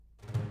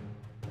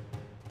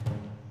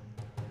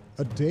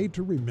A day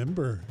to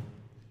remember.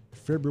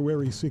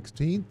 February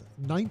 16th,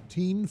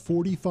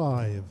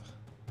 1945.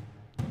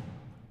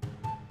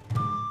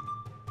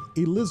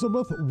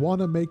 Elizabeth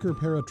Wanamaker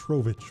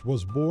Petrovich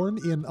was born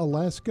in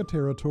Alaska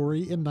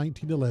Territory in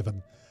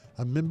 1911,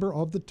 a member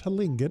of the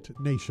Tlingit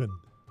Nation.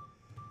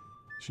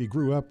 She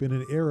grew up in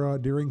an era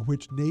during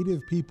which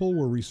Native people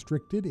were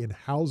restricted in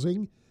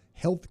housing,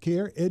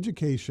 healthcare,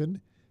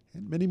 education,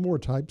 and many more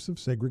types of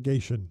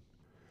segregation.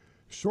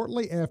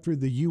 Shortly after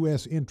the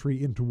U.S.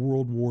 entry into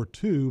World War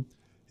II,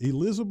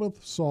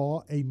 Elizabeth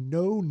saw a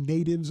 "No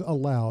Natives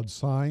Allowed"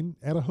 sign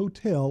at a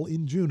hotel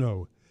in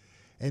Juneau,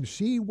 and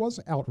she was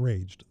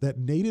outraged that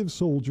Native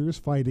soldiers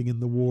fighting in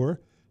the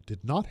war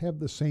did not have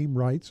the same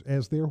rights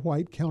as their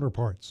white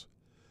counterparts.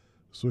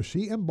 So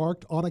she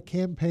embarked on a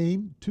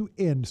campaign to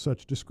end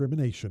such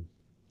discrimination.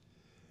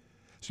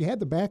 She had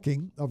the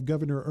backing of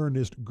Governor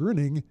Ernest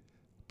Gruening,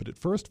 but at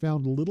first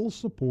found little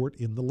support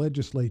in the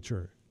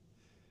legislature.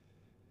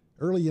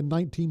 Early in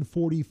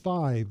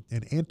 1945,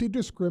 an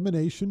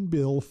anti-discrimination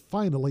bill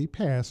finally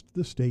passed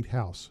the state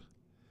house.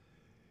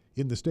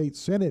 In the state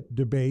Senate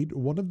debate,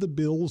 one of the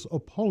bill's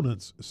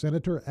opponents,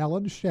 Senator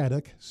Alan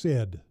Shattuck,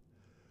 said,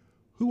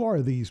 "Who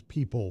are these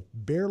people,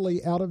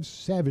 barely out of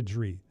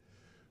savagery,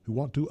 who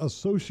want to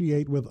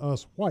associate with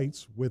us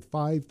whites with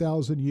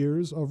 5,000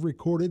 years of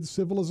recorded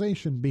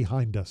civilization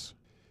behind us?"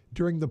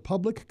 During the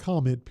public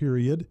comment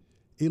period,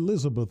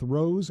 Elizabeth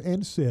rose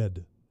and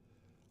said,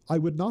 "I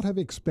would not have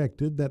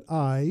expected that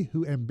I,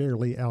 who am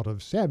barely out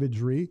of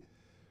savagery,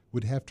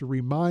 would have to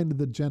remind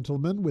the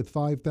gentlemen with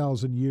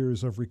 5,000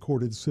 years of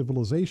recorded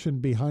civilization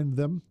behind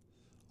them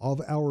of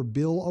our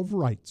Bill of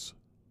Rights."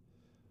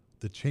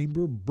 The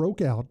chamber broke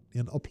out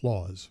in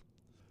applause.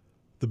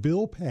 The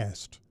bill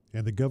passed,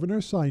 and the governor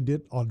signed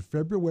it on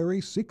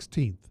February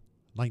 16,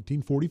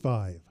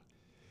 1945.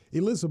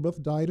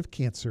 Elizabeth died of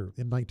cancer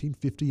in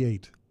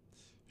 1958.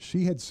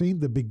 She had seen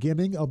the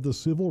beginning of the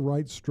civil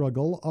rights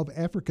struggle of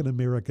African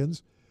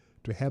Americans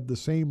to have the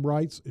same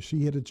rights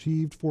she had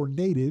achieved for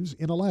natives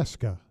in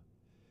Alaska.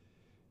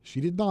 She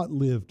did not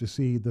live to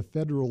see the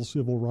federal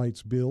civil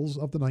rights bills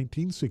of the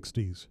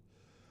 1960s,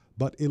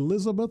 but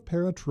Elizabeth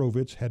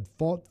Petrovich had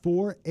fought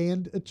for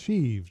and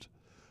achieved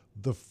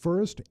the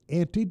first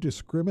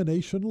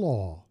anti-discrimination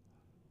law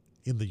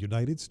in the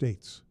United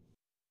States.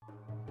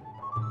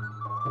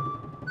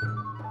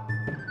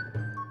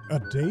 A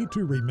Day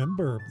to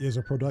Remember is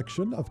a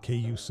production of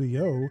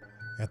KUCO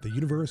at the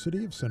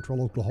University of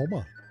Central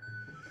Oklahoma.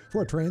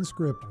 For a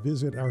transcript,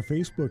 visit our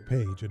Facebook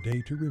page, A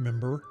Day to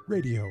Remember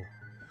Radio,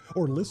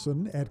 or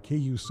listen at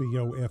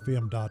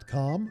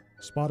KUCOFM.com,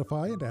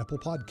 Spotify, and Apple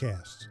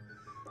Podcasts.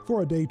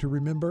 For A Day to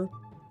Remember,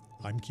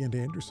 I'm Kent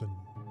Anderson.